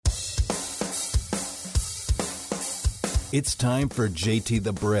It's time for JT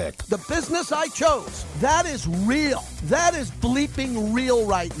the Brick. The business I chose, that is real. That is bleeping real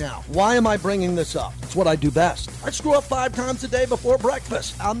right now. Why am I bringing this up? It's what I do best. I screw up 5 times a day before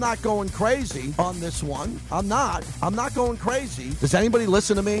breakfast. I'm not going crazy on this one. I'm not going crazy. Does anybody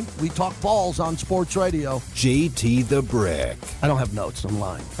listen to me? We talk balls on sports radio. JT the Brick. I don't have notes. I'm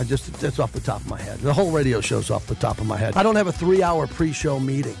lying. It's off the top of my head. The whole radio show's off the top of my head. I don't have a 3-hour pre-show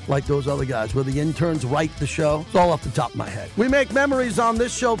meeting like those other guys where the interns write the show. It's all off the top of my head. We make memories on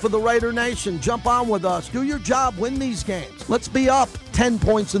this show for the Raider Nation. Jump on with us. Do your job. Win these games. Let's be up 10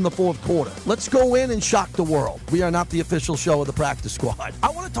 points in the fourth quarter. Let's go in and shock the world. We are not the official show of the practice squad. I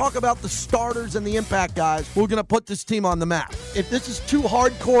want to talk about the starters and the impact guys who are going to put this team on the map. If this is too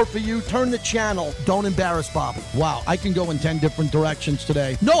hardcore for you, turn the channel. Don't embarrass Bobby. Wow, I can go in 10 different directions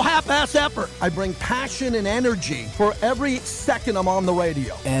today. No half-ass effort. I bring passion and energy for every second I'm on the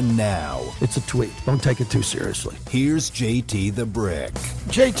radio. And now, it's a tweet. Don't take it too seriously. Here's JT the Brick.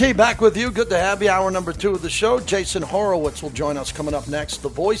 JT back with you. Good to have you. Hour number 2 of the show. Jason HOROWITZ will join us coming up next. The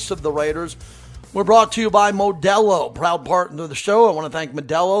voice of the Raiders. We're brought to you by Modelo, proud partner of the show. I want to thank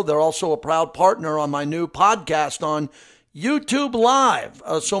Modelo. They're also a proud partner on my new podcast on YouTube Live.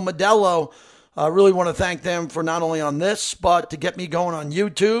 So Modelo, I really want to thank them for not only on this, but to get me going on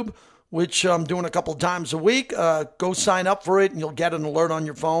YouTube, which I'm doing a couple times a week. Go sign up for it and you'll get an alert on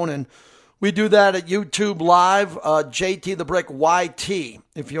your phone. And we do that at YouTube Live, JT the Brick YT,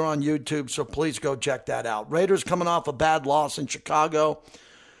 if you're on YouTube. So please go check that out. Raiders coming off a bad loss in Chicago.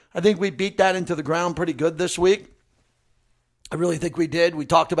 I think we beat that into the ground pretty good this week. I really think we did. We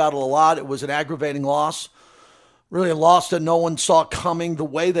talked about it a lot. It was an aggravating loss. Really a loss that no one saw coming the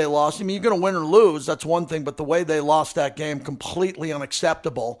way they lost. I mean, you're going to win or lose. That's one thing. But the way they lost that game, completely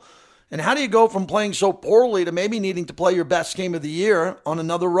unacceptable. And how do you go from playing so poorly to maybe needing to play your best game of the year on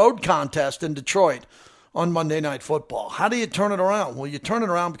another road contest in Detroit on Monday Night Football? How do you turn it around? Well, you turn it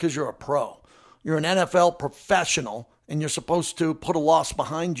around because you're a pro. You're an NFL professional, and you're supposed to put a loss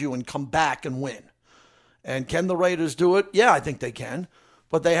behind you and come back and win. And can the Raiders do it? Yeah, I think they can.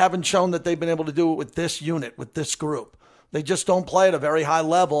 But they haven't shown that they've been able to do it with this unit, with this group. They just don't play at a very high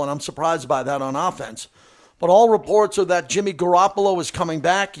level, and I'm surprised by that on offense. But all reports are that Jimmy Garoppolo is coming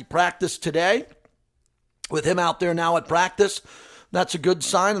back. He practiced today. With him out there now at practice, that's a good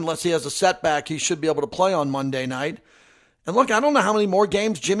sign. Unless he has a setback, he should be able to play on Monday night. And look, I don't know how many more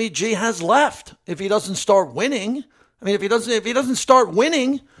games Jimmy G has left if he doesn't start winning. I mean, if he doesn't start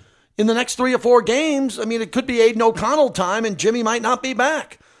winning in the next 3 or 4 games, I mean, it could be Aiden O'Connell time and Jimmy might not be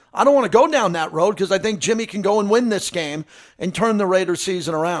back. I don't want to go down that road because I think Jimmy can go and win this game and turn the Raiders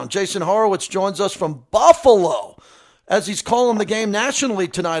season around. Jason HOROWITZ joins us from Buffalo as he's calling the game nationally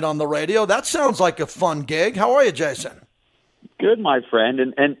tonight on the radio. That sounds like a fun gig. How are you, Jason? Good, my friend,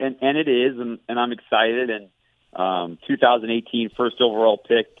 and it is, and I'm excited. And 2018 first overall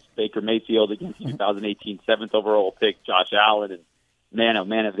pick, Baker Mayfield against 2018 7th overall pick, Josh Allen. And man, oh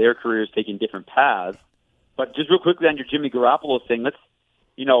man, have their careers taken different paths. But just real quickly on your Jimmy Garoppolo thing,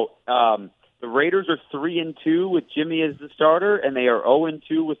 the Raiders are 3-2 with Jimmy as the starter, and they are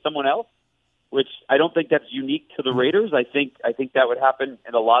 0-2 with someone else, which I don't think that's unique to the Raiders. I think that would happen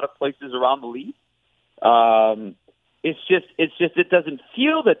in a lot of places around the league. It's just it doesn't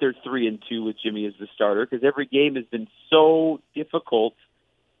feel that they're 3-2 with Jimmy as the starter because every game has been so difficult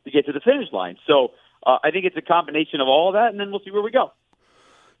to get to the finish line. So I think it's a combination of all of that, and then we'll see where we go.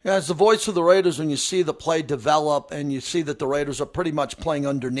 Yeah, as the voice of the Raiders, when you see the play develop and you see that the Raiders are pretty much playing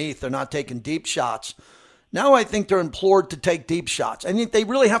underneath, they're not taking deep shots. Now I think they're implored to take deep shots. I think they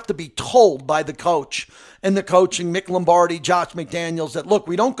really have to be told by the coach and the coaching, Mick Lombardi, Josh McDaniels, that, look,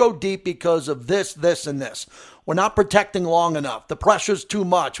 we don't go deep because of this, this, and this. We're not protecting long enough. The pressure's too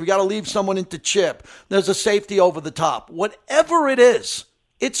much. We got to leave someone into chip. There's a safety over the top. Whatever it is,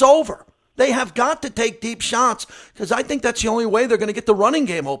 it's over. They have got to take deep shots because I think that's the only way they're going to get the running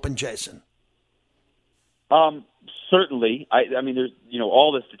game open, Jason. Certainly. I mean, there's,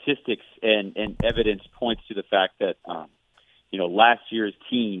 all the statistics and evidence points to the fact that, last year's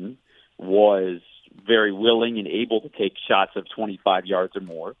team was very willing and able to take shots of 25 yards or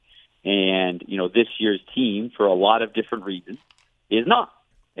more. And, this year's team, for a lot of different reasons, is not.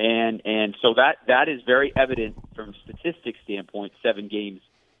 And so that is very evident from a statistics standpoint, 7 games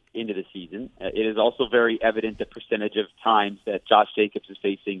into the season. It is also very evident the percentage of times that Josh Jacobs is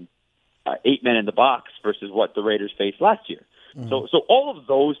facing 8 men in the box versus what the Raiders faced last year. Mm-hmm. So all of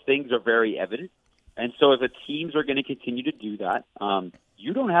those things are very evident. And so if the teams are going to continue to do that,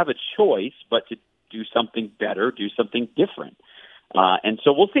 you don't have a choice but to do something better, do something different. And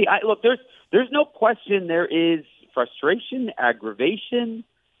so we'll see. Look, there's no question there is frustration, aggravation,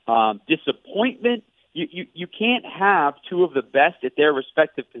 disappointment, you can't have two of the best at their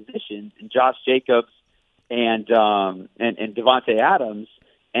respective positions in Josh Jacobs and Devontae Adams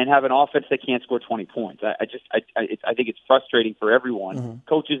and have an offense that can't score 20 points. I think it's frustrating for everyone,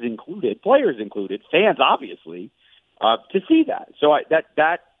 coaches included, players included, fans obviously, to see that. So if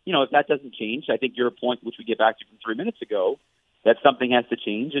that doesn't change, I think your point, which we get back to from 3 minutes ago, that something has to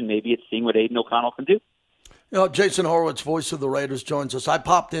change, and maybe it's seeing what Aiden O'Connell can do. Jason Horowitz, voice of the Raiders, joins us. I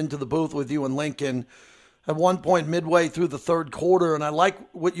popped into the booth with you and Lincoln at one point midway through the third quarter, and I like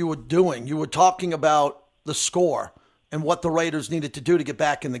what you were doing. You were talking about the score and what the Raiders needed to do to get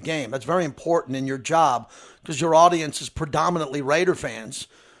back in the game. That's very important in your job because your audience is predominantly Raider fans.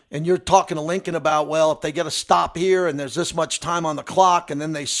 And you're talking to Lincoln about, well, if they get a stop here and there's this much time on the clock and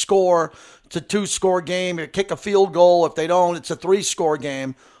then they score, it's a 2-score game. You kick a field goal. If they don't, it's a 3-score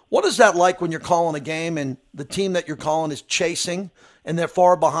game. What is that like when you're calling a game and the team that you're calling is chasing and they're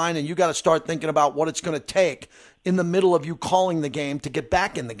far behind and you got to start thinking about what it's going to take in the middle of you calling the game to get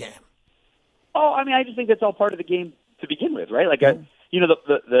back in the game? Oh, I mean, I just think that's all part of the game to begin with, right? Like, there's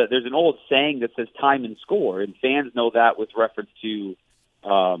an old saying that says time and score, and fans know that with reference to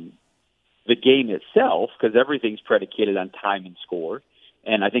the game itself because everything's predicated on time and score.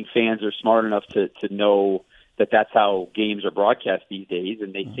 And I think fans are smart enough to know that that's how games are broadcast these days,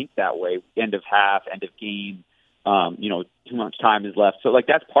 and they think that way. End of half, end of game, too much time is left. So, like,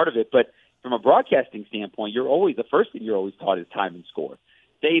 that's part of it. But from a broadcasting standpoint, the first thing you're always taught is time and score.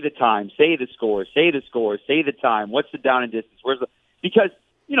 Say the time, say the score, say the time. What's the down and distance? Because,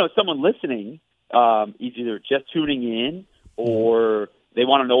 someone listening is either just tuning in or they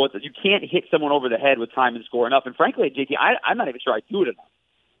want to know you can't hit someone over the head with time and score enough. And frankly, JT, I'm not even sure I do it enough.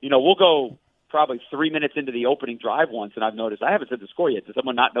 We'll go probably 3 minutes into the opening drive once, and I've noticed I haven't said the score yet. Does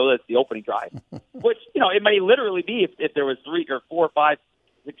someone not know that it's the opening drive? Which, it may literally be if there was 3 or 4 or 5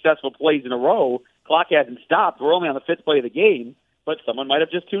 successful plays in a row, clock hasn't stopped. We're only on the 5th play of the game, but someone might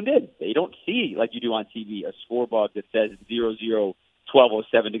have just tuned in. They don't see, like you do on TV, a score bug that says 0-0,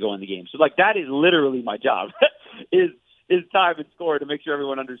 12:07 to go in the game. So, like, that is literally my job, is time and score to make sure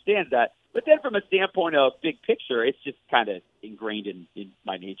everyone understands that. But then from a standpoint of big picture, it's just kind of ingrained in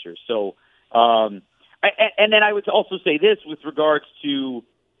my nature. So, and then I would also say this with regards to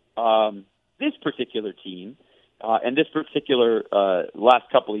this particular team and this particular last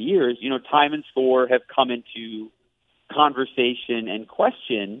couple of years, time and score have come into conversation and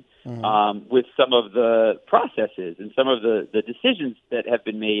question with some of the processes and some of the decisions that have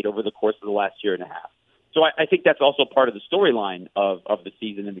been made over the course of the last year and a half. So I think that's also part of the storyline of the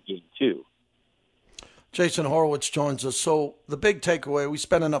season and the game, too. Jason Horowitz joins us. So the big takeaway, we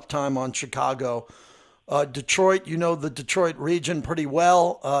spent enough time on Chicago. Detroit, the Detroit region pretty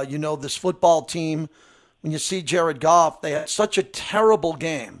well. This football team, when you see Jared Goff, they had such a terrible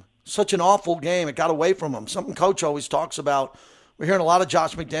game, such an awful game. It got away from them. Something Coach always talks about. We're hearing a lot of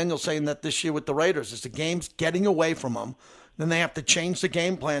Josh McDaniels saying that this year with the Raiders is the game's getting away from them. Then they have to change the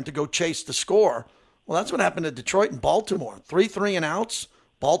game plan to go chase the score. Well, that's what happened to Detroit and Baltimore. 3 and outs.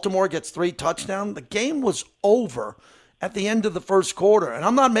 Baltimore gets 3 touchdowns. The game was over at the end of the first quarter. And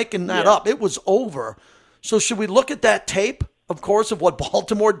I'm not making that up. It was over. So should we look at that tape, of course, of what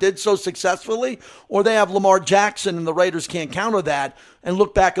Baltimore did so successfully? Or they have Lamar Jackson and the Raiders can't counter that and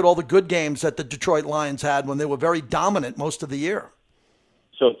look back at all the good games that the Detroit Lions had when they were very dominant most of the year?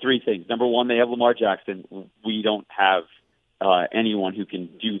 So 3 things. Number one, they have Lamar Jackson. We don't have anyone who can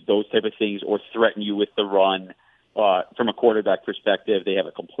do those type of things or threaten you with the run from a quarterback perspective. They have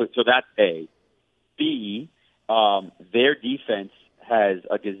a complete. So that's A. B. Their defense has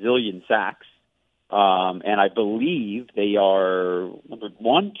a gazillion sacks, and I believe they are number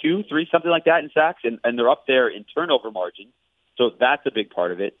 1, 2, 3, something like that in sacks, and they're up there in turnover margin. So that's a big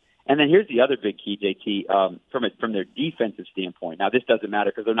part of it. And then here's the other big key, JT, from their defensive standpoint. Now, this doesn't matter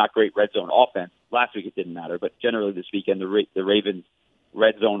because they're not great red zone offense. Last week it didn't matter, but generally this weekend the Ravens'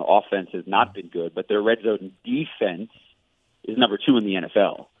 red zone offense has not been good, but their red zone defense is number 2 in the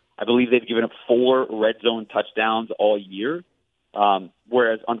NFL. I believe they've given up 4 red zone touchdowns all year,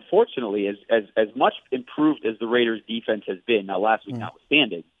 whereas unfortunately, as much improved as the Raiders' defense has been, now last week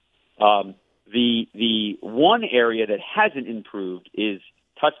notwithstanding, the one area that hasn't improved is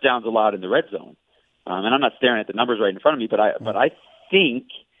touchdowns allowed in the red zone. And I'm not staring at the numbers right in front of me, but I think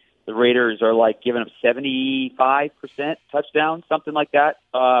the Raiders are like giving up 75% touchdowns, something like that,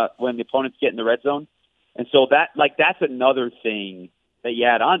 when the opponents get in the red zone. And so that's another thing that you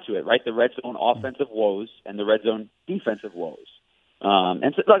add on to it, right? The red zone offensive woes and the red zone defensive woes.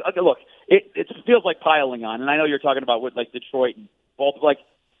 And so, look, it feels like piling on. And I know you're talking about what like Detroit and Baltimore, like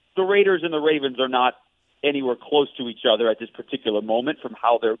the Raiders and the Ravens are not anywhere close to each other at this particular moment from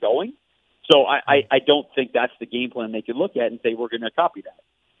how they're going. So I don't think that's the game plan they could look at and say, we're going to copy that.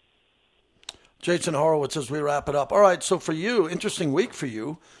 Jason Horowitz, as we wrap it up. All right, so for you, interesting week for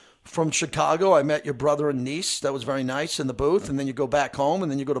you. From Chicago, I met your brother and niece. That was very nice in the booth. And then you go back home,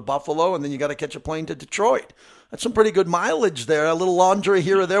 and then you go to Buffalo, and then you got to catch a plane to Detroit. That's some pretty good mileage there. A little laundry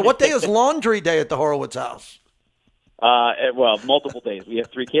here or there. What day is laundry day at the Horowitz house? Well, multiple days. We have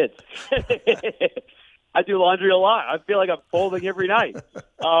 3 kids. I do laundry a lot. I feel like I'm folding every night.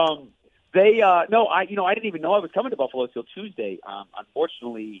 I didn't even know I was coming to Buffalo till Tuesday.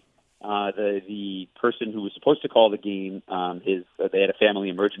 Unfortunately, the person who was supposed to call the game, they had a family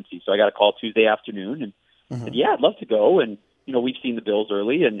emergency, so I got a call Tuesday afternoon, and said, "Yeah, I'd love to go." And we've seen the Bills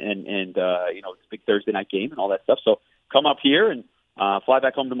early, and it's a big Thursday night game and all that stuff. So come up here and fly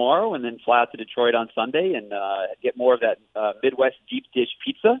back home tomorrow, and then fly out to Detroit on Sunday and get more of that Midwest deep dish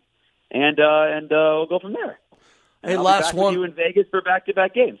pizza, and we'll go from there. Hey, I'll last be back one. with you in Vegas for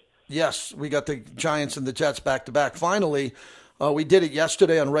back-to-back games. Yes, we got the Giants and the Jets back-to-back. Finally, we did it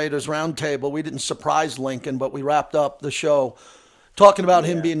yesterday on Raiders Roundtable. We didn't surprise Lincoln, but we wrapped up the show talking about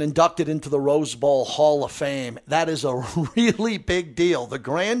him being inducted into the Rose Bowl Hall of Fame. That is a really big deal. The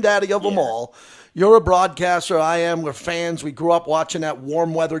granddaddy of them all. You're a broadcaster. I am. We're fans. We grew up watching that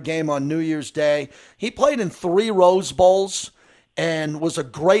warm weather game on New Year's Day. He played in 3 Rose Bowls and was a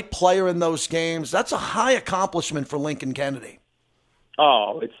great player in those games. That's a high accomplishment for Lincoln Kennedy.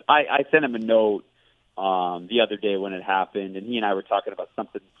 Oh, I sent him a note the other day when it happened, and he and I were talking about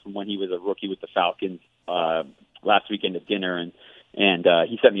something from when he was a rookie with the Falcons last weekend at dinner, and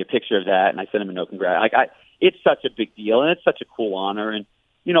he sent me a picture of that, and I sent him a note. It's such a big deal, and it's such a cool honor, and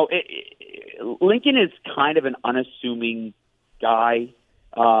Lincoln is kind of an unassuming guy.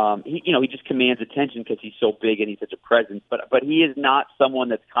 He just commands attention because he's so big and he's such a presence, but he is not someone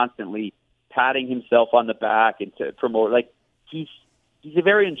that's constantly patting himself on the back and to promote. Like he's a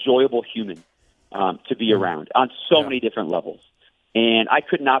very enjoyable human to be around on so many different levels. And I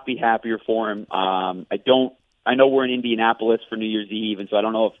could not be happier for him. I know we're in Indianapolis for New Year's Eve, and so I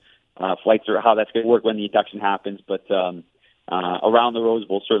don't know if flights are how that's going to work when the induction happens, but around the Rose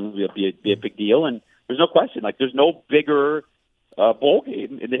Bowl certainly will be a big deal. And there's no question, like there's no bigger bowl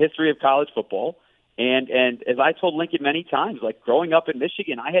game in the history of college football. And as I told Lincoln many times, like growing up in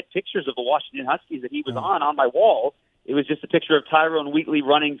Michigan, I had pictures of the Washington Huskies that he was on my wall. It was just a picture of Tyrone Wheatley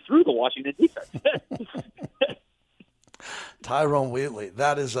running through the Washington defense. Tyrone Wheatley,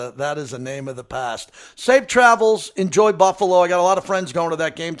 that is a name of the past. Safe travels. Enjoy Buffalo. I got a lot of friends going to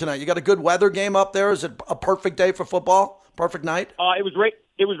that game tonight. You got a good weather game up there. Is it a perfect day for football? Perfect night? It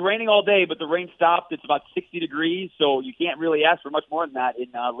was raining all day, but the rain stopped. It's about 60 degrees, so you can't really ask for much more than that in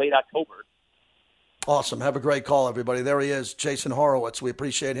late October. Awesome. Have a great call, everybody. There he is, Jason Horowitz. We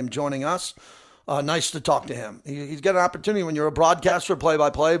appreciate him joining us. Nice to talk to him. He's got an opportunity when you're a broadcaster,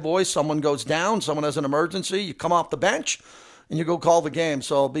 play-by-play voice. Someone goes down, someone has an emergency. You come off the bench and you go call the game.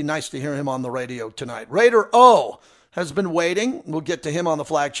 So it'll be nice to hear him on the radio tonight. Raider O has been waiting. We'll get to him on the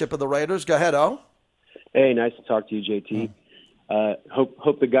flagship of the Raiders. Go ahead, O. Hey, nice to talk to you, JT.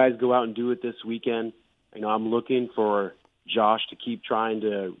 Hope the guys go out and do it this weekend. I'm looking for Josh to keep trying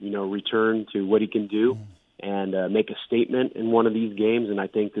to, return to what he can do and make a statement in one of these games, and I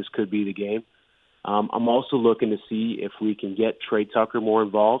think this could be the game. I'm also looking to see if we can get Trey Tucker more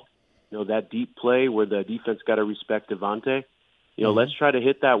involved. That deep play where the defense got to respect Devontae. Let's try to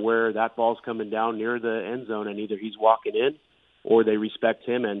hit that where that ball's coming down near the end zone and either he's walking in or they respect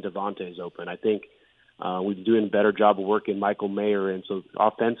him and Devontae's open. I think we've been doing a better job of working Michael Mayer, and so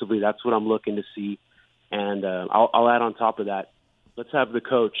offensively that's what I'm looking to see. And I'll add on top of that, let's have the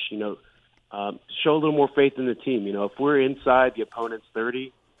coach, show a little more faith in the team. If we're inside the opponent's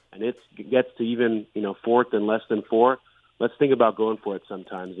 30 and it gets to even, 4th and less than 4, let's think about going for it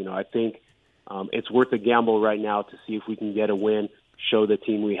sometimes. I think it's worth a gamble right now to see if we can get a win, show the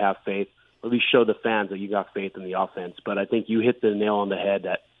team we have faith, or at least show the fans that you got faith in the offense. But I think you hit the nail on the head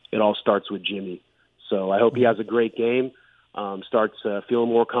that it all starts with Jimmy. So I hope he has a great game, starts feeling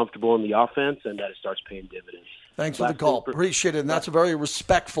more comfortable in the offense, and that it starts paying dividends. Thanks for the call. Appreciate it. And that's a very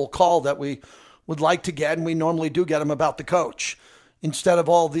respectful call that we would like to get, and we normally do get them about the coach. Instead of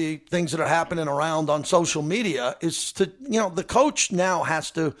all the things that are happening around on social media, is to, the coach now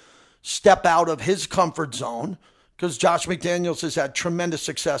has to step out of his comfort zone because Josh McDaniels has had tremendous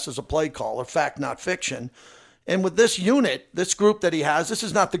success as a play caller, fact, not fiction. And with this unit, this group that he has, this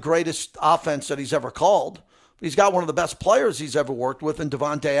is not the greatest offense that he's ever called. But he's got one of the best players he's ever worked with in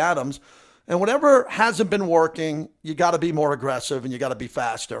Devontae Adams. And whatever hasn't been working, you got to be more aggressive and you got to be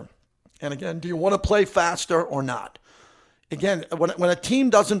faster. And again, do you want to play faster or not? Again, when a team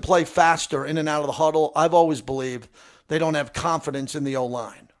doesn't play faster in and out of the huddle, I've always believed they don't have confidence in the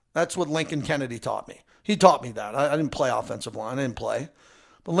O-line. That's what Lincoln Kennedy taught me. He taught me that. I didn't play offensive line. I didn't play.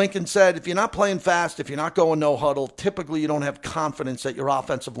 But Lincoln said, if you're not playing fast, if you're not going no huddle, typically you don't have confidence that your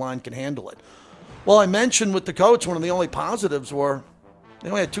offensive line can handle it. Well, I mentioned with the coach, one of the only positives were they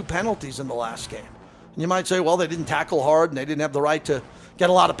only had 2 penalties in the last game. And you might say, well, they didn't tackle hard and they didn't have the right to get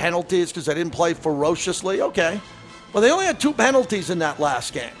a lot of penalties because they didn't play ferociously. Okay. But they only had 2 penalties in that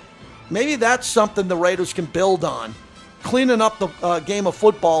last game. Maybe that's something the Raiders can build on, cleaning up the game of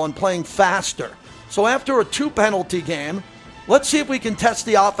football and playing faster. So after a 2-penalty game, let's see if we can test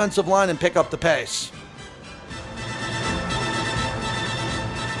the offensive line and pick up the pace.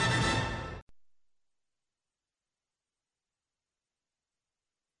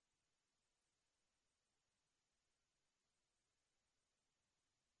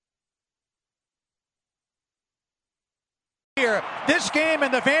 This game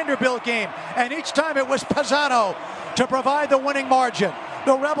and the Vanderbilt game, and each time it was Pisano to provide the winning margin.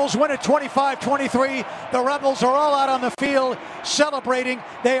 The Rebels win at 25-23. The Rebels are all out on the field celebrating.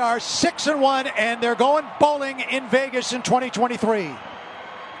 They are 6-1, and they're going bowling in Vegas in 2023.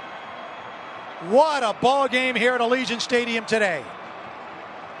 What a ball game here at Allegiant Stadium today.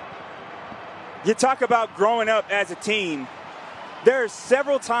 You talk about growing up as a team. There are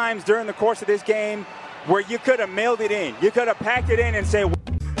several times during the course of this game where you could have mailed it in. You could have packed it in and said...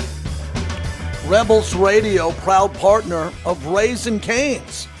 Rebels Radio, proud partner of Raising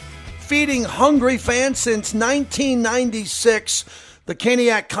Cane's, feeding hungry fans since 1996. The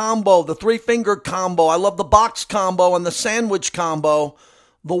Caniac combo, the 3-finger combo. I love the box combo and the sandwich combo.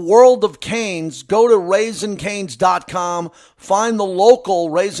 The world of Cane's. Go to RaisinCanes.com. Find the local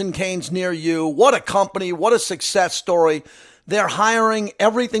Raising Cane's near you. What a company. What a success story. They're hiring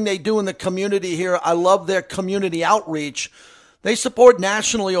everything they do in the community here. I love their community outreach. They support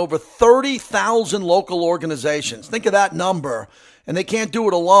nationally over 30,000 local organizations. Think of that number. And they can't do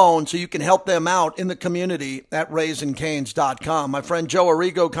it alone, so you can help them out in the community at RaisinCanes.com. My friend Joe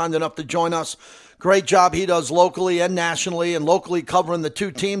Arrigo, kind enough to join us. Great job he does locally and nationally, and locally covering the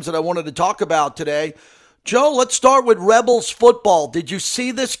 2 teams that I wanted to talk about today. Joe, let's start with Rebels football. Did you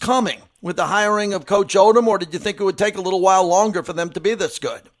see this coming with the hiring of Coach Odom, or did you think it would take a little while longer for them to be this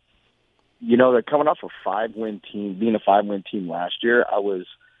good? You know, they're coming off a 5-win team, being a 5-win team last year. I was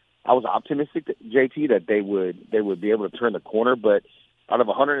optimistic, JT, that they would be able to turn the corner, but out of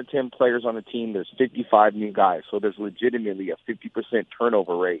 110 players on the team, there's 55 new guys, so there's legitimately a 50%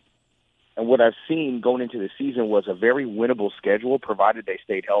 turnover rate. And what I've seen going into the season was a very winnable schedule, provided they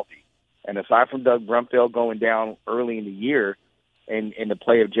stayed healthy. And aside from Doug Brumfield going down early in the year and the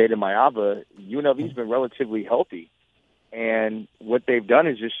play of Jaden Mayava, UNLV's been relatively healthy. And what they've done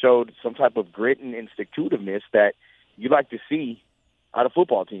is just showed some type of grit and stick-to-itiveness that you like to see out of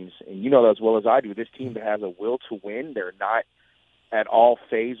football teams. And you know as well as I do, this team that has a will to win, they're not at all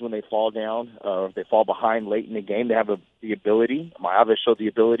phased when they fall down or if they fall behind late in the game. They have the ability. Mayava showed the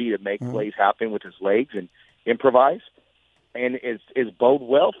ability to make plays happen with his legs and improvise. And it's bode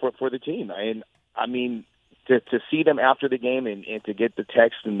well for the team. And, I mean, to see them after the game and to get the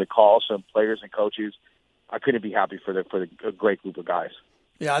text and the calls from players and coaches, I couldn't be happy for a great group of guys.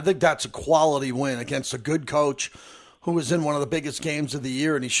 Yeah, I think that's a quality win against a good coach who was in one of the biggest games of the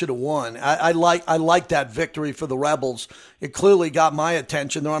year, and he should have won. I like that victory for the Rebels. It clearly got my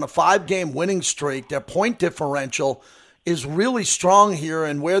attention. They're on a 5-game winning streak. Their point differential is really strong here,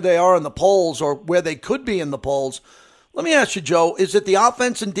 and where they are in the polls or where they could be in the polls. Let me ask you, Joe, is it the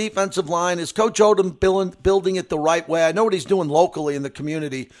offense and defensive line? Is Coach Odom building it the right way? I know what he's doing locally in the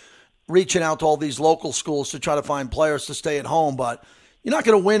community, reaching out to all these local schools to try to find players to stay at home, but you're not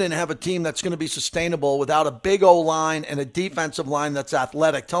going to win and have a team that's going to be sustainable without a big O-line and a defensive line that's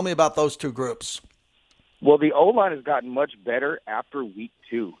athletic. Tell me about those 2 groups. Well, the O-line has gotten much better after week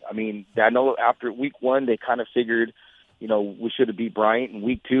 2. I mean, I know after week 1, they kind of figured, we should have beat Bryant. In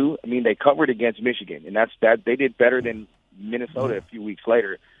week 2, I mean, they covered against Michigan, and that's that. They did better than Minnesota a few weeks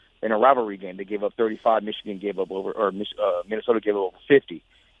later in a rivalry game. They gave up 35. Michigan gave up Minnesota gave up over 50.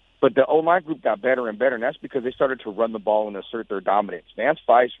 But the O-line group got better and better, and that's because they started to run the ball and assert their dominance. Vance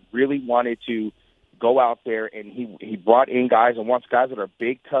Weiss really wanted to go out there, and he brought in guys and wants guys that are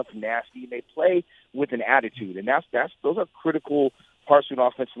big, tough, nasty, and they play with an attitude. And those are critical parts of an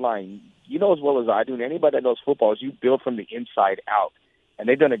offensive line. You know as well as I do, and anybody that knows football, is you build from the inside out. And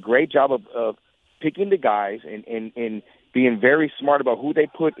they've done a great job of picking the guys and being very smart about who they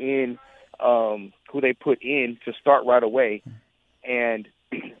put in to start right away. And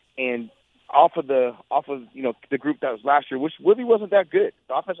off of the group that was last year, which really wasn't that good.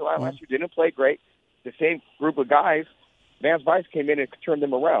 The offensive line last year didn't play great. The same group of guys, Vance Weiss came in and turned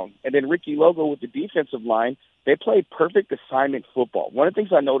them around. And then Ricky Logo with the defensive line They play perfect assignment football. One of the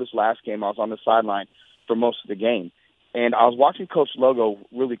things I noticed last game, I was on the sideline for most of the game, and I was watching Coach Logo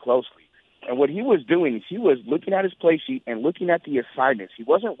really closely. And what he was doing is he was looking at his play sheet and looking at the assignments. He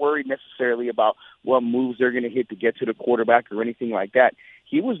wasn't worried necessarily about what moves they're going to hit to get to the quarterback or anything like that.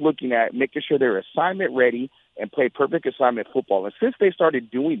 He was looking at making sure they're assignment ready and play perfect assignment football. And since they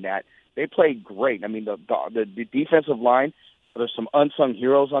started doing that, they played great. I mean, the defensive line, there's some unsung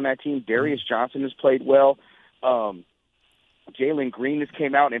heroes on that team. Darius Johnson has played well. Jalen Green has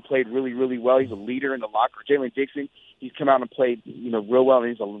came out and played really, really well. He's a leader in the locker. Jalen Dixon, he's come out and played, real well, and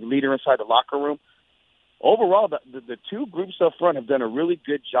he's a leader inside the locker room. Overall, the two groups up front have done a really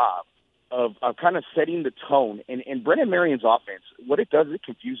good job of kind of setting the tone. And Brennan Marion's offense, what it does is it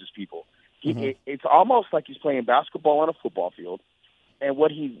confuses people. It's almost like he's playing basketball on a football field. And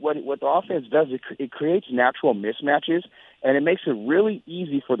what the offense does, it creates natural mismatches, and it makes it really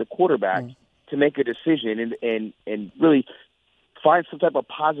easy for the quarterback to make a decision and really find some type of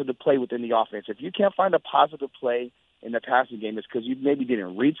positive play within the offense. If you can't find a positive play in the passing game, it's because you maybe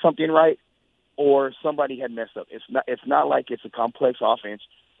didn't read something right or somebody had messed up. It's not like it's a complex offense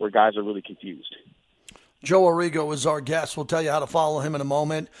where guys are really confused. Joe Arrigo is our guest. We'll tell you how to follow him in a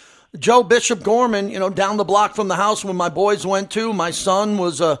moment. Joe, Bishop Gorman, down the block from the house when my boys went to. My son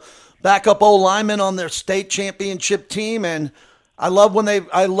was a backup O-lineman on their state championship team, and I love when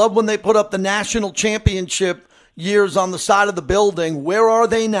they put up the national championship years on the side of the building. Where are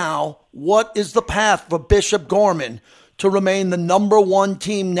they now? What is the path for Bishop Gorman to remain the number one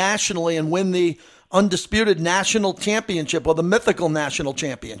team nationally and win the undisputed national championship or the mythical national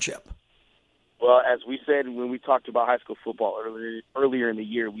championship? Well, as we said when we talked about high school football earlier in the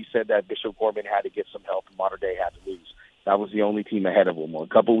year, we said that Bishop Gorman had to get some help and Mater Dei had to lose. That was the only team ahead of them. Well, a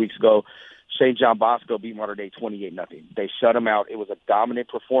couple weeks ago, St. John Bosco beat Mater Dei 28-0. They shut them out. It was a dominant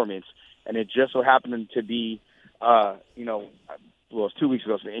performance, and it just so happened to be, it was 2 weeks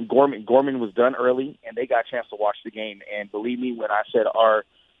ago. And Gorman was done early, and they got a chance to watch the game. And believe me, when I said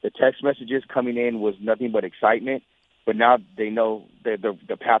the text messages coming in was nothing but excitement, but now they know that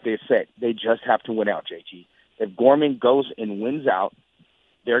the path is set. They just have to win out, JT. If Gorman goes and wins out,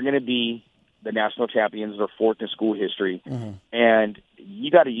 they're going to be the national champions. They're fourth in school history. Mm-hmm. And you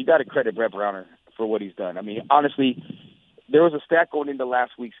got to credit Brett Browner for what he's done. I mean, honestly, there was a stat going into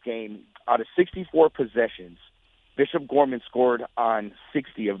last week's game. Out of 64 possessions, Bishop Gorman scored on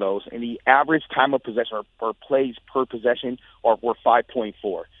 60 of those, and the average time of possession or plays per possession were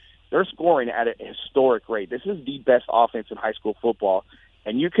 5.4. They're scoring at a historic rate. This is the best offense in high school football,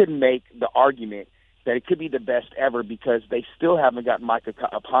 and you could make the argument that it could be the best ever because they still haven't got Micah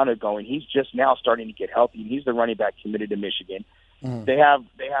Apana going. He's just now starting to get healthy, and he's the running back committed to Michigan. Mm. They have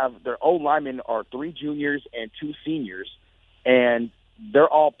their O-linemen are 3 juniors and 2 seniors, and they're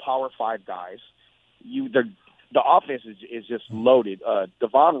all Power 5 guys. The offense is just loaded.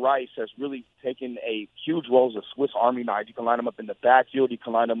 Devon Rice has really taken a huge role as a Swiss Army knife. You can line him up in the backfield. You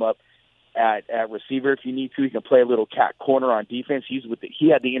can line him up at receiver if you need to. You can play a little cat corner on defense. He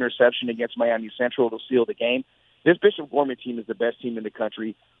had the interception against Miami Central to seal the game. This Bishop Gorman team is the best team in the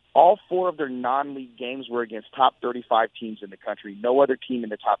country. All 4 of their non-league games were against top 35 teams in the country. No other team in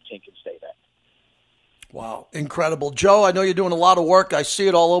the top 10 can say that. Wow, incredible. Joe, I know you're doing a lot of work. I see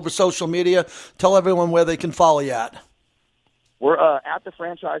it all over social media. Tell everyone where they can follow you at. We're at the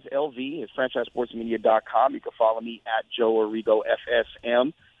Franchise LV. It's franchisesportsmedia.com. You can follow me at Joe Arrigo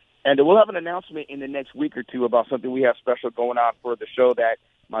FSM. And we'll have an announcement in the next week or two about something we have special going on for the show that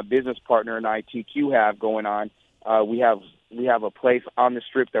my business partner and I, TQ, have going on. We have a place on the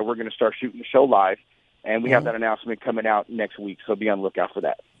strip that we're going to start shooting the show live, and we have that announcement coming out next week, so be on the lookout for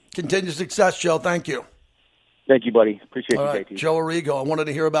that. Continued success, Joe. Thank you. Thank you, buddy. Appreciate you, JT. Joe Arrigo, I wanted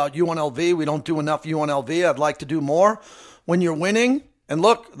to hear about UNLV. We don't do enough UNLV. I'd like to do more. When you're winning, and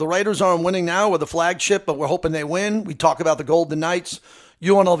look, the Raiders aren't winning now. We're the flagship, but we're hoping they win. We talk about the Golden Knights.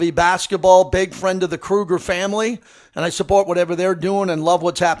 UNLV basketball, big friend of the Kruger family, and I support whatever they're doing and love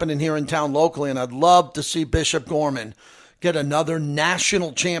what's happening here in town locally, and I'd love to see Bishop Gorman get another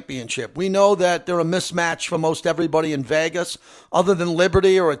national championship. We know that they're a mismatch for most everybody in Vegas, other than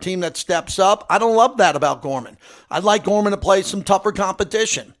Liberty or a team that steps up. I don't love that about Gorman. I'd like Gorman to play some tougher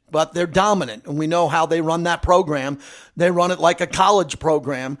competition, but they're dominant, and we know how they run that program. They run it like a college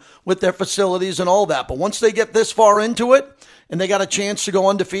program with their facilities and all that. But once they get this far into it, and they got a chance to go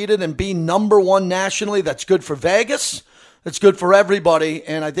undefeated and be number one nationally, that's good for Vegas. That's good for everybody,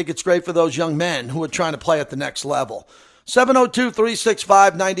 and I think it's great for those young men who are trying to play at the next level.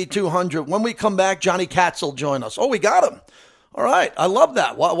 702-365-9200. When we come back, Johnny KATZ will join us. Oh, we got him. All right. I love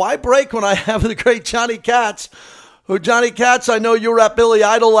that. Why break when I have the great Johnny KATZ, Well, Johnny KATZ, I know you were at Billy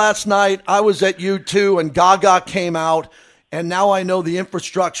Idol last night. I was at U2, and Gaga came out. And now I know the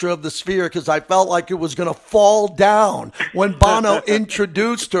infrastructure of the Sphere because I felt like it was going to fall down when Bono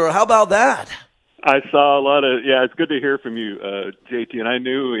introduced her. How about that? I saw a lot of, it's good to hear from you, JT. And I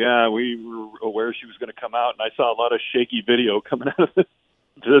knew, we were aware she was going to come out. And I saw a lot of shaky video coming out of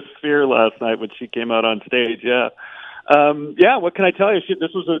the Sphere last night when she came out on stage. What can I tell you?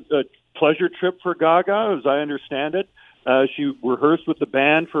 This was a pleasure trip for Gaga, as I understand it. She rehearsed with the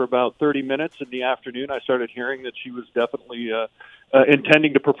band for about 30 minutes in the afternoon. I started hearing that she was definitely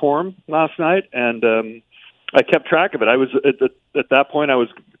intending to perform last night, and I kept track of it. I was at that point I was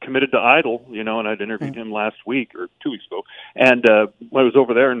committed to Idol, and I'd interviewed him last week or 2 weeks ago. And I was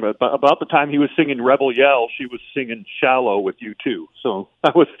over there, and about the time he was singing Rebel Yell, she was singing Shallow with U2. So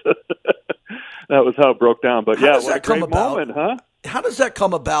that was that was how it broke down. But what a great moment, huh? How does that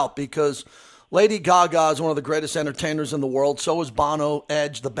come about? Because Lady Gaga is one of the greatest entertainers in the world. So is Bono,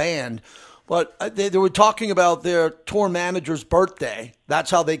 Edge, the band. But they were talking about their tour manager's birthday.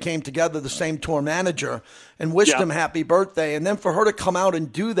 That's how they came together, the same tour manager, and wished him happy birthday. And then for her to come out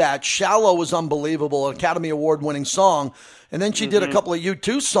and do that, Shallow was unbelievable, Academy Award-winning song. And then she did a couple of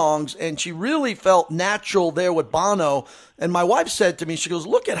U2 songs, and she really felt natural there with Bono. And my wife said to me, she goes,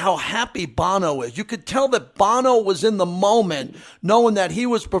 look at how happy Bono is. You could tell that Bono was in the moment, knowing that he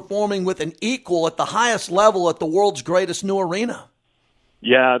was performing with an equal at the highest level at the world's greatest new arena.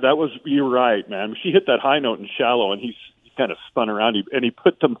 Yeah, you're right, man. She hit that high note in Shallow, and he kind of spun around, and he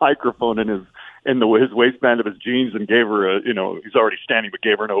put the microphone in his waistband of his jeans and gave her he's already standing, but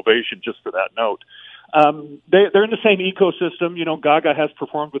gave her an ovation just for that note. They're in the same ecosystem. Gaga has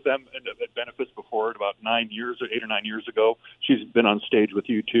performed with them at benefits before, about 8 or 9 years ago. She's been on stage with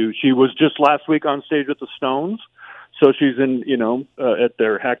U2. She was just last week on stage with the Stones. So she's in, at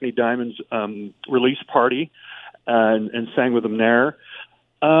their Hackney Diamonds release party and sang with them there.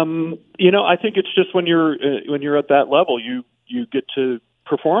 I think it's just when you're at that level, you get to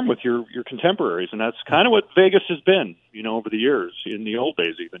perform with your contemporaries, and that's kind of what Vegas has been, over the years. In the old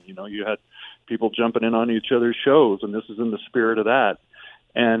days, even, you had people jumping in on each other's shows, and this is in the spirit of that.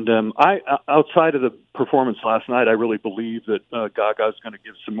 And I, outside of the performance last night, I really believe that Gaga's going to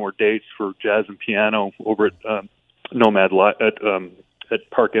give some more dates for jazz and piano over at at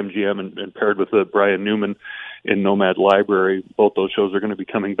Park MGM and paired with Brian Newman in Nomad Library. Both those shows are going to be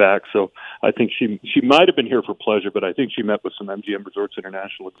coming back. So I think she might have been here for pleasure, but I think she met with some MGM Resorts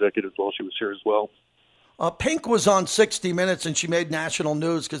International executives while she was here as well. Pink was on 60 Minutes, and she made national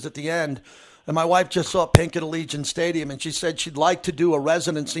news because at the end, and my wife just saw Pink at Allegiant Stadium, and she said she'd like to do a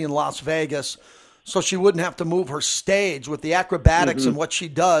residency in Las Vegas so she wouldn't have to move her stage. With the acrobatics and what she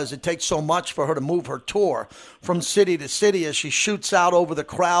does, it takes so much for her to move her tour from city to city as she shoots out over the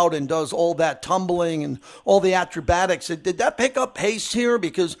crowd and does all that tumbling and all the acrobatics. Did that pick up pace here?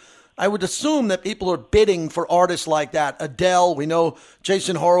 Because I would assume that people are bidding for artists like that. Adele, we know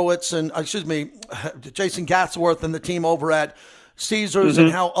Jason Horowitz and, Jason Gatsworth and the team over at Caesars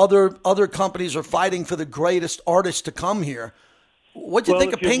and how other companies are fighting for the greatest artists to come here. What do you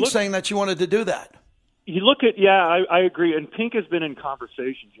think of Pink saying that she wanted to do that? You look at, I agree. And Pink has been in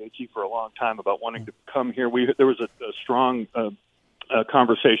conversation, JT, for a long time about wanting to come here. There was a strong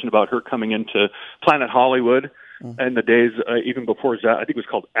conversation about her coming into Planet Hollywood in the days, even before that, I think it was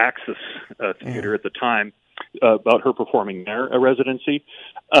called Axis Theater at the time, about her performing there, a residency.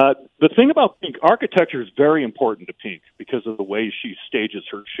 The thing about Pink, architecture is very important to Pink because of the way she stages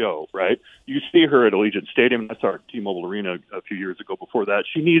her show, right? You see her at Allegiant Stadium, that's our T-Mobile Arena a few years ago. Before that,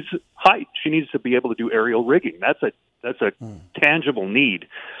 she needs height. She needs to be able to do aerial rigging. That's a tangible need.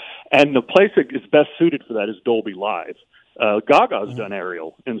 And the place that is best suited for that is Dolby Live. Gaga's done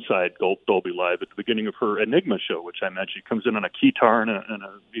aerial inside Dolby Live at the beginning of her Enigma show, which I mentioned. She comes in on a keytar and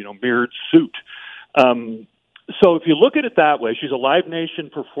a mirrored suit. So if you look at it that way, she's a Live Nation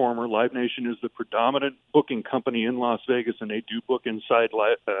performer. Live Nation is the predominant booking company in Las Vegas, and they do book inside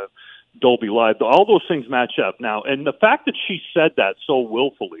Dolby Live. All those things match up now. And the fact that she said that so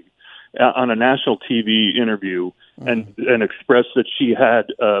willfully on a national TV interview and expressed that she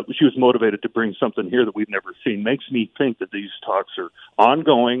was motivated to bring something here that we've never seen makes me think that these talks are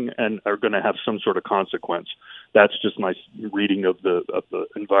ongoing and are going to have some sort of consequence. That's just my reading of the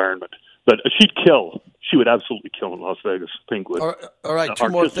environment. But she'd kill. She would absolutely kill in Las Vegas. Pink would. All right, two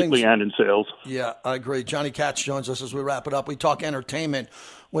more things. Artistically and in sales. Yeah, I agree. Johnny KATZ joins us as we wrap it up. We talk entertainment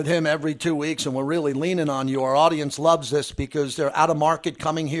with him every 2 weeks, and we're really leaning on you. Our audience loves this because they're out of market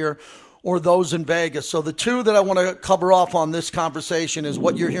coming here or those in Vegas. So the two that I want to cover off on this conversation is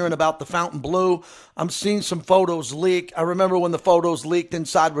what you're hearing about the Fontainebleau. I'm seeing some photos leak. I remember when the photos leaked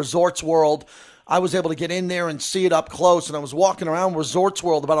inside Resorts World. I was able to get in there and see it up close. And I was walking around Resorts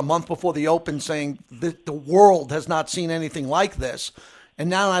World about a month before the Open saying the world has not seen anything like this. And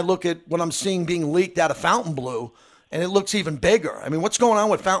now I look at what I'm seeing being leaked out of Fontainebleau, and it looks even bigger. I mean, what's going on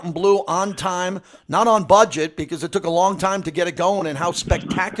with Fontainebleau on time, not on budget, because it took a long time to get it going, and how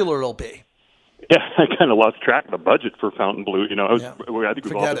spectacular it'll be? Yeah, I kind of lost track of the budget for Fontainebleau. I think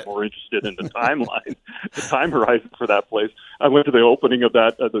we've all been more interested in the timeline, the time horizon for that place. I went to the opening of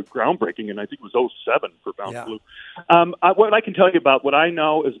that, the groundbreaking, and I think it was 2007 for Fontainebleau. Yeah. What I can tell you about what I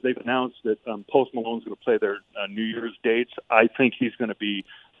know is they've announced that Post Malone's going to play their New Year's dates. I think he's going to be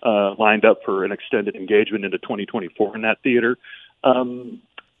lined up for an extended engagement into 2024 in that theater.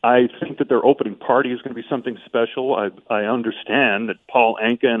 I think that their opening party is going to be something special. I understand that Paul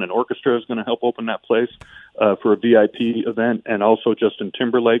Anka and an orchestra is going to help open that place for a VIP event, and also Justin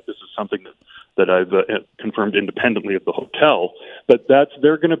Timberlake. This is something that I've confirmed independently of the hotel. But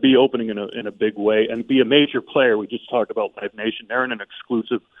they're going to be opening in a big way and be a major player. We just talked about Live Nation. They're in an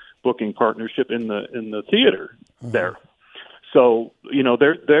exclusive booking partnership in the theater there. So,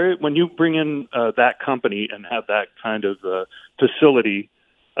 they're when you bring in that company and have that kind of facility,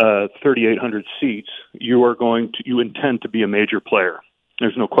 3,800 seats, you intend to be a major player.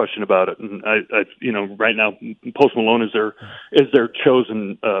 There's no question about it. And right now, Post Malone is their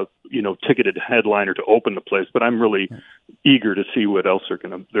chosen, ticketed headliner to open the place. But I'm really eager to see what else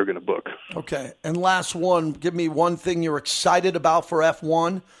they're gonna book. Okay. And last one, give me one thing you're excited about for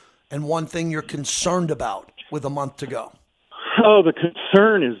F1 and one thing you're concerned about with a month to go. Oh, the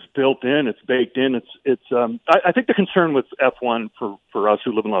concern is built in. It's baked in. I think the concern with F1 for us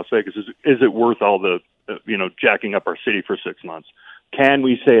who live in Las Vegas is it worth all the, jacking up our city for 6 months? Can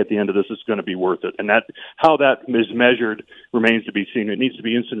we say at the end of this it's going to be worth it? And how that is measured remains to be seen. It needs to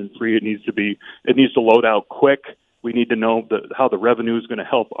be incident free. It needs to load out quick. We need to know how the revenue is going to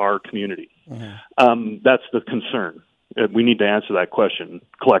help our community. Mm-hmm. That's the concern. We need to answer that question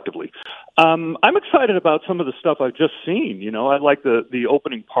collectively. I'm excited about some of the stuff I've just seen. I like the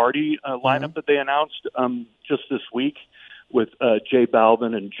opening party lineup that they announced just this week with J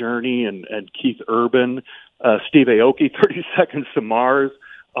Balvin and Journey and Keith Urban, Steve Aoki, 30 Seconds to Mars,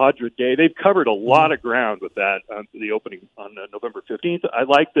 Audra Day. They've covered a lot of ground with that, the opening on November 15th. I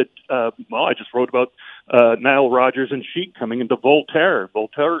like that, I just wrote about Nile Rodgers and Chic coming into Voltaire.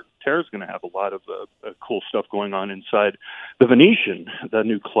 Voltaire's going to have a lot of cool stuff going on inside the Venetian, the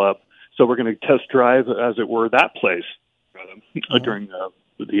new club. So we're going to test drive, as it were, that place during the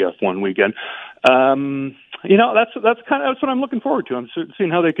F1 weekend. That's what I'm looking forward to. I'm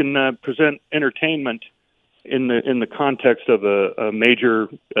seeing how they can present entertainment in the context of a major,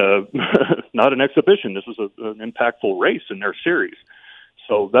 not an exhibition. This is an impactful race in their series.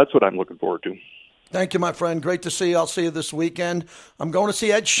 So that's what I'm looking forward to. Thank you, my friend. Great to see you. I'll see you this weekend. I'm going to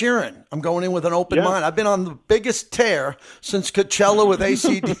see Ed Sheeran. I'm going in with an open mind. I've been on the biggest tear since Coachella with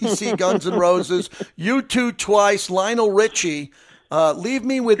AC/DC, Guns N' Roses, U2 twice, Lionel Richie. Leave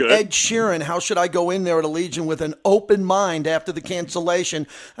me with Ed Sheeran. How should I go in there at Allegiant with an open mind after the cancellation?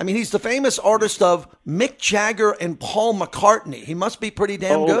 I mean, he's the famous artist of Mick Jagger and Paul McCartney. He must be pretty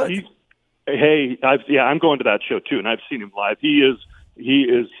damn good. I'm going to that show too, and I've seen him live. He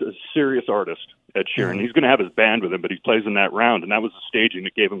is a serious artist, Ed Sheeran. He's going to have his band with him, but he plays in that round, and that was the staging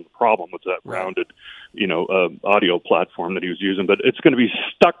that gave him the problem with that rounded, audio platform that he was using. But it's going to be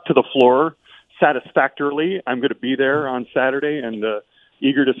stuck to the floor satisfactorily. I'm going to be there on Saturday and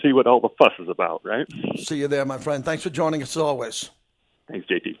eager to see what all the fuss is about, right? See you there, my friend. Thanks for joining us as always. Thanks,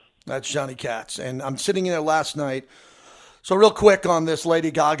 JT. That's Johnny KATZ. And I'm sitting in there last night. So real quick on this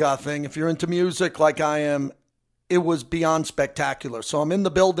Lady Gaga thing, if you're into music like I am, it was beyond spectacular. So I'm in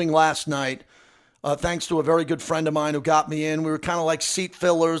the building last night, thanks to a very good friend of mine who got me in. We were kind of like seat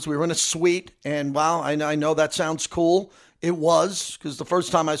fillers. We were in a suite, and wow, I know that sounds cool. It was, because the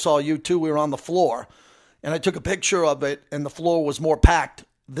first time I saw U2, we were on the floor, and I took a picture of it, and the floor was more packed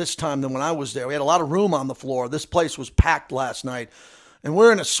this time than when I was there. We had a lot of room on the floor. This place was packed last night, and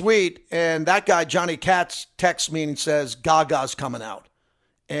we're in a suite, and that guy, Johnny KATZ, texts me and says, Gaga's coming out.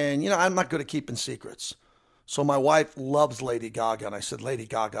 And, I'm not good at keeping secrets. So my wife loves Lady Gaga, and I said, Lady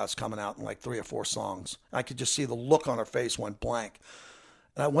Gaga's coming out in like 3 or 4 songs. I could just see the look on her face went blank.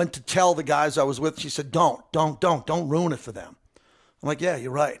 And I went to tell the guys I was with. She said, don't ruin it for them. I'm like, yeah, you're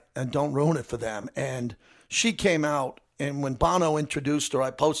right. And don't ruin it for them. And she came out, and when Bono introduced her,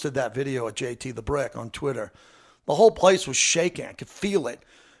 I posted that video at JT the Brick on Twitter. The whole place was shaking. I could feel it.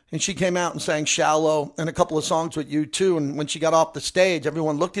 And she came out and sang Shallow and a couple of songs with U2. And when she got off the stage,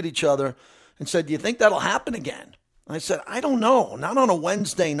 everyone looked at each other and said, do you think that'll happen again? And I said, I don't know. Not on a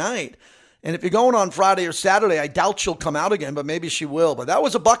Wednesday night. And if you're going on Friday or Saturday, I doubt she'll come out again, but maybe she will. But that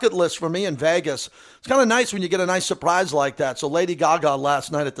was a bucket list for me in Vegas. It's kind of nice when you get a nice surprise like that. So Lady Gaga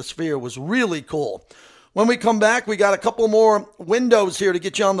last night at the Sphere was really cool. When we come back, we got a couple more windows here to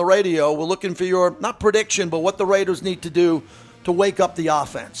get you on the radio. We're looking for your, not prediction, but what the Raiders need to do to wake up the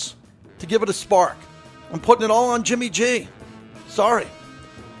offense, to give it a spark. I'm putting it all on Jimmy G. Sorry.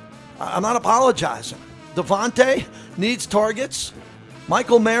 I'm not apologizing. Devontae needs targets.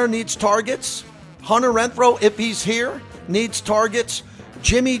 Michael Mayer needs targets. Hunter Renfrow, if he's here, needs targets.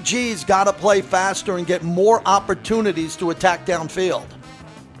 Jimmy G's got to play faster and get more opportunities to attack downfield.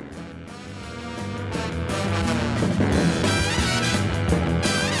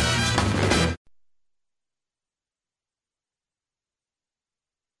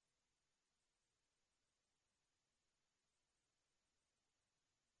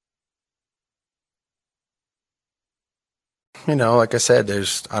 You know, like I said,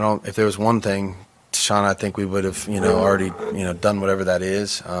 if there was one thing, Sean, I think we would have, already, done whatever that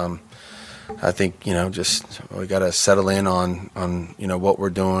is. I think, just we got to settle in on, what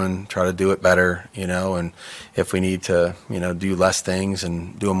we're doing, try to do it better, and if we need to, do less things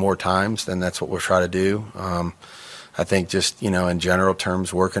and do them more times, then that's what we'll try to do. I think just, in general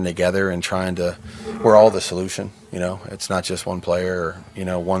terms, working together and we're all the solution, it's not just one player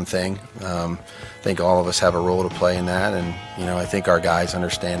or, one thing. I think all of us have a role to play in that. And, I think our guys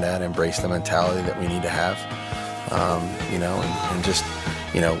understand that, embrace the mentality that we need to have, and just,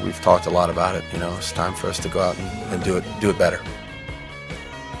 we've talked a lot about it. It's time for us to go out and do it better.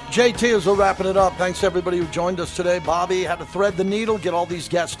 JT, as we're wrapping it up, thanks to everybody who joined us today. Bobby had to thread the needle, get all these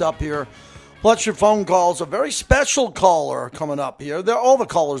guests up here. Plus your phone calls. A very special caller coming up here. All the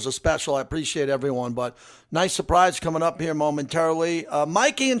callers are special. I appreciate everyone, but nice surprise coming up here momentarily.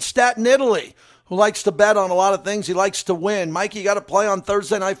 Mikey in Staten, Italy, who likes to bet on a lot of things. He likes to win. Mikey, you got to play on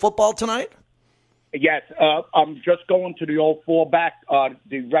Thursday Night Football tonight? Yes, I'm just going to the old fallback.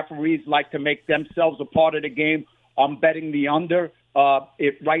 The referees like to make themselves a part of the game. I'm betting the under.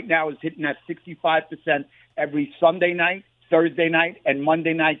 It right now is hitting at 65% every Sunday night, Thursday night, and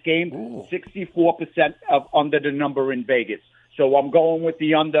Monday night game. Ooh. 64% of under the number in Vegas. So I'm going with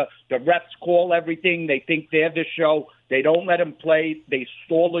the under. The refs call everything. They think they're the show. They don't let them play. They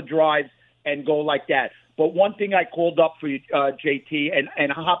stall the drives and go like that. But one thing I called up for you, JT,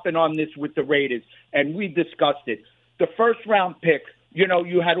 and hopping on this with the Raiders, and we discussed it. The first-round pick,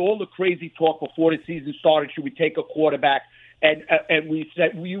 you had all the crazy talk before the season started. Should we take a quarterback? And we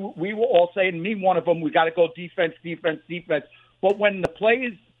said we were all saying, me one of them, we got to go defense. But when the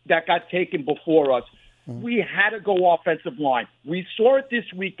players that got taken before us, we had to go offensive line. We saw it this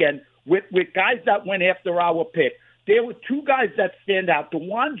weekend with guys that went after our pick. There were two guys that stand out,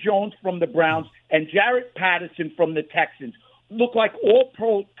 DeJuan Jones from the Browns and Jarrett Patterson from the Texans. Look like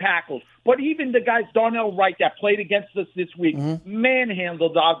all-pro tackles. But even the guys, Darnell Wright, that played against us this week,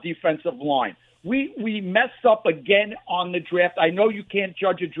 manhandled our defensive line. We messed up again on the draft. I know you can't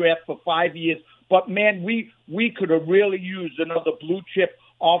judge a draft for 5 years, but, man, we could have really used another blue-chip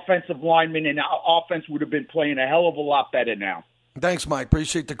offensive lineman, and our offense would have been playing a hell of a lot better now. Thanks, Mike.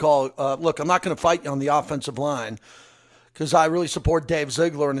 Appreciate the call. Look, I'm not going to fight you on the offensive line because I really support Dave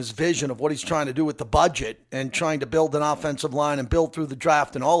Ziegler and his vision of what he's trying to do with the budget and trying to build an offensive line and build through the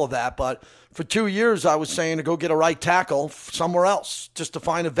draft and all of that. But for 2 years, I was saying to go get a right tackle somewhere else, just to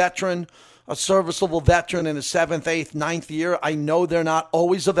find a veteran, a serviceable veteran in his 7th, 8th, 9th year. I know they're not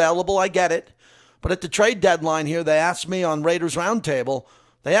always available. I get it. But at the trade deadline here, they asked me on Raiders Roundtable,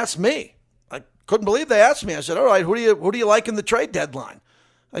 they asked me. I couldn't believe they asked me. I said, all right, who do you like in the trade deadline?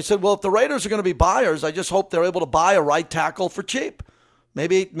 I said, well, if the Raiders are going to be buyers, I just hope they're able to buy a right tackle for cheap.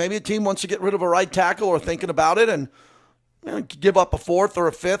 Maybe a team wants to get rid of a right tackle or thinking about it and give up a 4th or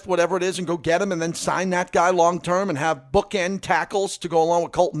a 5th, whatever it is, and go get him and then sign that guy long-term and have bookend tackles to go along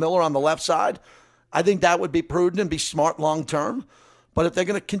with Colton Miller on the left side. I think that would be prudent and be smart long-term. But if they're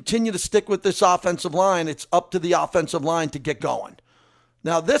going to continue to stick with this offensive line, it's up to the offensive line to get going.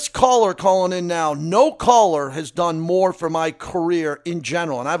 Now, this caller calling in now, no caller has done more for my career in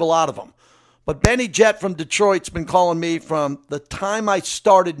general, and I have a lot of them. But Benny Jett from Detroit's been calling me from the time I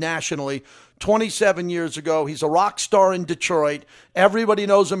started nationally 27 years ago. He's a rock star in Detroit. Everybody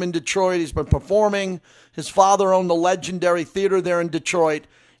knows him in Detroit. He's been performing. His father owned the legendary theater there in Detroit,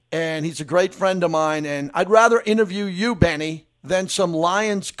 and he's a great friend of mine. And I'd rather interview you, Benny, than some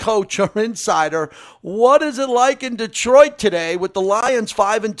Lions coach or insider. What is it like in Detroit today with the Lions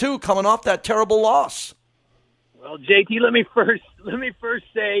 5-2 coming off that terrible loss? Well, JT, let me first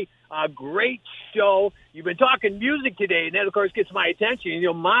say Great show. You've been talking music today, and that, of course, gets my attention. You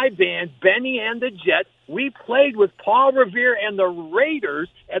know, my band, Benny and the Jets, we played with Paul Revere and the Raiders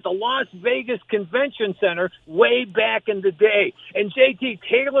at the Las Vegas Convention Center way back in the day. And, JT,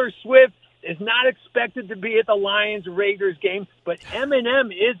 Taylor Swift is not expected to be at the Lions-Raiders game, but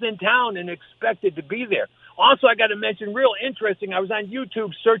Eminem is in town and expected to be there. Also, I got to mention, real interesting, I was on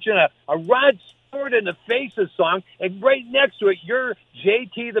YouTube searching a Rod Stewart and the Faces song, and right next to it, your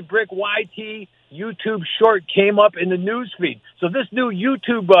JT the Brick YT YouTube short came up in the news feed. So this new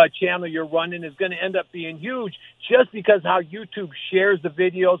YouTube channel you're running is going to end up being huge just because how YouTube shares the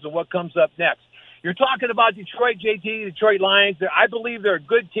videos and what comes up next. You're talking about Detroit, JT, Detroit Lions. I believe they're a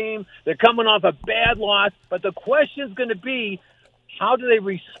good team. They're coming off a bad loss, but the question's going to be, how do they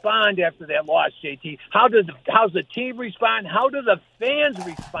respond after that loss, JT? How's the team respond? How do the fans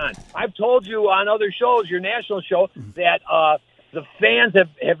respond? I've told you on other shows, your national show, that the fans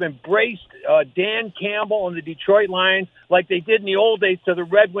have embraced Dan Campbell and the Detroit Lions like they did in the old days to the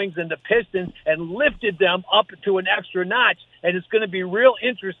Red Wings and the Pistons and lifted them up to an extra notch. And it's going to be real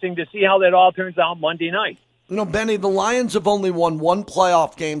interesting to see how that all turns out Monday night. You know, Benny, the Lions have only won one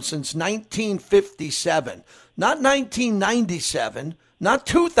playoff game since 1957. Not 1997, not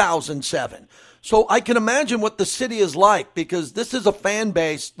 2007. So I can imagine what the city is like, because this is a fan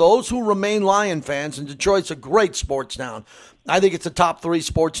base, those who remain Lion fans, and Detroit's a great sports town. I think it's a top 3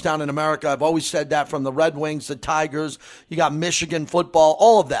 sports town in America. I've always said that, from the Red Wings, the Tigers, you got Michigan football,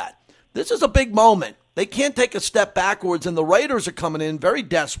 all of that. This is a big moment. They can't take a step backwards, and the Raiders are coming in very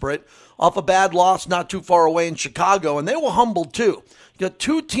desperate off a bad loss not too far away in Chicago, and they were humbled too. You got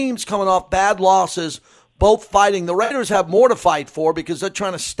two teams coming off bad losses, both fighting. The Raiders have more to fight for because they're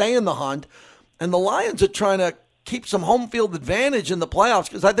trying to stay in the hunt, and the Lions are trying to keep some home field advantage in the playoffs,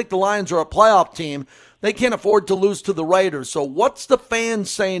 because I think the Lions are a playoff team. They can't afford to lose to the Raiders. So what's the fans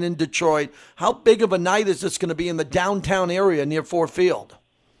saying in Detroit? How big of a night is this going to be in the downtown area near Ford Field?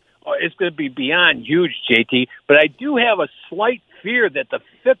 Oh, it's going to be beyond huge, JT. But I do have a slight fear that the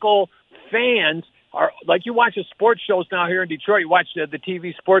fickle fans are, like, you watch the sports shows now here in Detroit, you watch the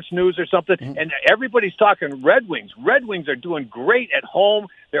TV sports news or something, and everybody's talking Red Wings. Red Wings are doing great at home.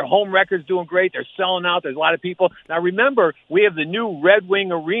 Their home record's doing great. They're selling out. There's a lot of people. Now, remember, we have the new Red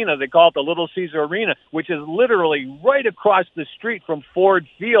Wing Arena. They call it the Little Caesar Arena, which is literally right across the street from Ford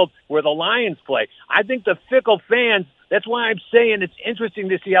Field where the Lions play. I think the fickle fans, that's why I'm saying it's interesting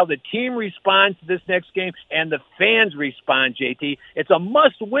to see how the team responds to this next game and the fans respond, JT. It's a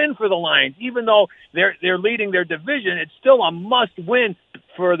must-win for the Lions. Even though they're leading their division, it's still a must-win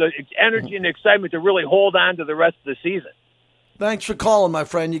for the energy and excitement to really hold on to the rest of the season. Thanks for calling, my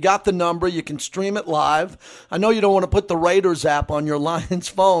friend. You got the number. You can stream it live. I know you don't want to put the Raiders app on your Lions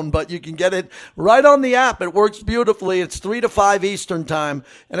phone, but you can get it right on the app. It works beautifully. It's 3 to 5 Eastern time.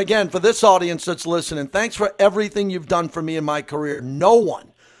 And again, for this audience that's listening, thanks for everything you've done for me in my career. No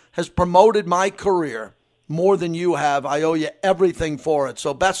one has promoted my career more than you have. I owe you everything for it.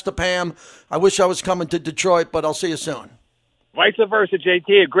 So best to Pam. I wish I was coming to Detroit, but I'll see you soon. Vice versa,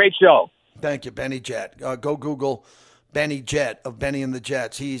 JT. A great show. Thank you, Benny Jet. Go Google Benny Jet of Benny and the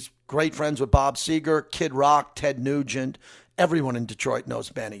Jets. He's great friends with Bob Seger, Kid Rock, Ted Nugent. Everyone in Detroit knows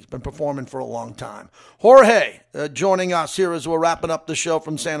Benny. He's been performing for a long time. Jorge joining us here as we're wrapping up the show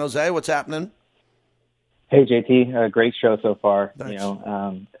from San Jose. What's happening? Hey, JT. Great show so far. Thanks. You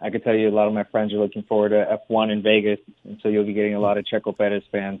know, I can tell you a lot of my friends are looking forward to F1 in Vegas, and so you'll be getting a lot of Checo Perez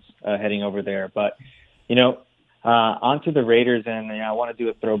fans heading over there. But, you know, on to the Raiders, and I want to do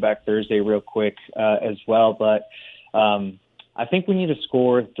a Throwback Thursday real quick as well, but I think we need to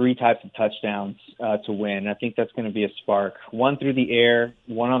score 3 types of touchdowns to win. I think that's going to be a spark. 1 through the air,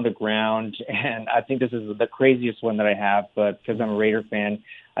 1 on the ground, and I think this is the craziest one that I have, but because I'm a Raider fan,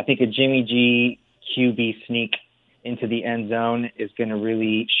 I think a Jimmy G QB sneak into the end zone is going to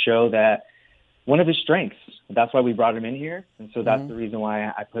really show that one of his strengths. That's why we brought him in here, and so that's the reason why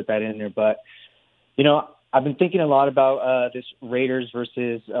I put that in there. But, you know, I've been thinking a lot about this Raiders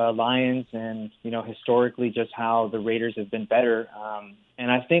versus Lions, and, you know, historically just how the Raiders have been better. And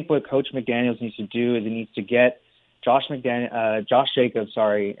I think what Coach McDaniels needs to do is he needs to get Josh Jacobs,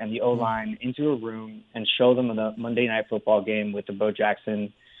 and the O-line into a room and show them the Monday Night Football game with the Bo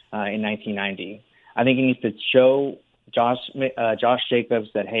Jackson in 1990. I think he needs to show Josh Jacobs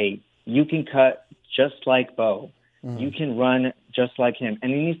that, hey, you can cut just like Bo. You can run just like him.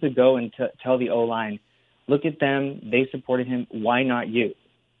 And he needs to go and tell the O-line, look at them. They supported him. Why not you?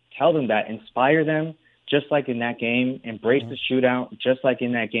 Tell them that. Inspire them, just like in that game. Embrace the shootout, just like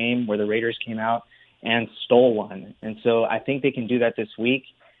in that game where the Raiders came out and stole one. And so I think they can do that this week.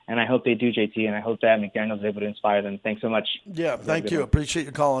 and I hope they do, JT, and I hope that McDaniel's able to inspire them. Thanks so much. Yeah, thank you. Appreciate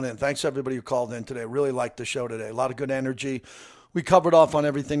you calling in. Thanks, everybody who called in today. Really liked the show today. A lot of good energy. We covered off on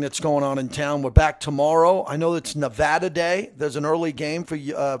everything that's going on in town. We're back tomorrow. I know it's Nevada Day. There's an early game for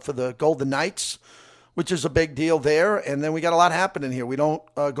the Golden Knights, which is a big deal there. And then we got a lot happening here. We don't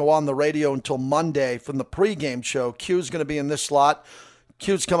go on the radio until Monday from the pregame show. Q's going to be in this slot.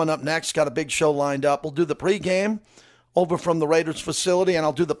 Q's coming up next. Got a big show lined up. We'll do the pregame over from the Raiders facility, and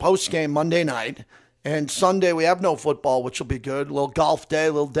I'll do the postgame Monday night. And Sunday we have no football, which will be good. A little golf day,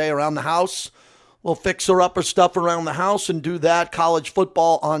 a little day around the house. We'll fixer-upper stuff around the house and do that. College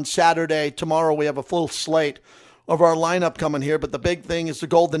football on Saturday. Tomorrow we have a full slate of our lineup coming here. But the big thing is the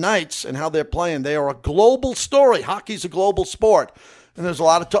Golden Knights and how they're playing. They are a global story. Hockey's a global sport. And there's a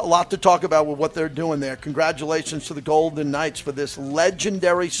lot to talk about with what they're doing there. Congratulations to the Golden Knights for this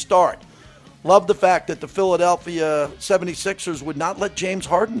legendary start. Love the fact that the Philadelphia 76ers would not let James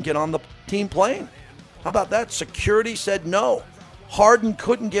Harden get on the team plane. How about that? Security said no. Harden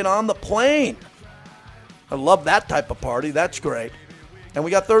couldn't get on the plane. I love that type of party. That's great. And we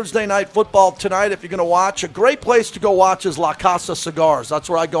got Thursday night football tonight. If you're going to watch, a great place to go watch is La Casa Cigars. That's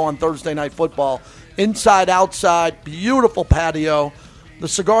where I go on Thursday night football. Inside, outside, beautiful patio. The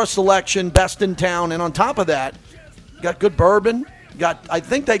cigar selection, best in town. And on top of that, got good bourbon. I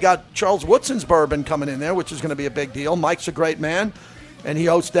think they got Charles Woodson's bourbon coming in there, which is going to be a big deal. Mike's a great man, and he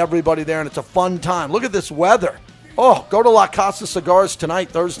hosts everybody there, and it's a fun time. Look at this weather. Oh, go to La Casa Cigars tonight,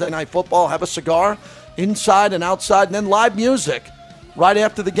 Thursday night football. Have a cigar inside and outside, and then live music right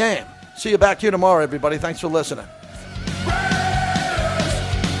after the game. See you back here tomorrow, everybody. Thanks for listening.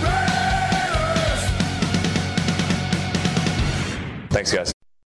 Thanks, guys.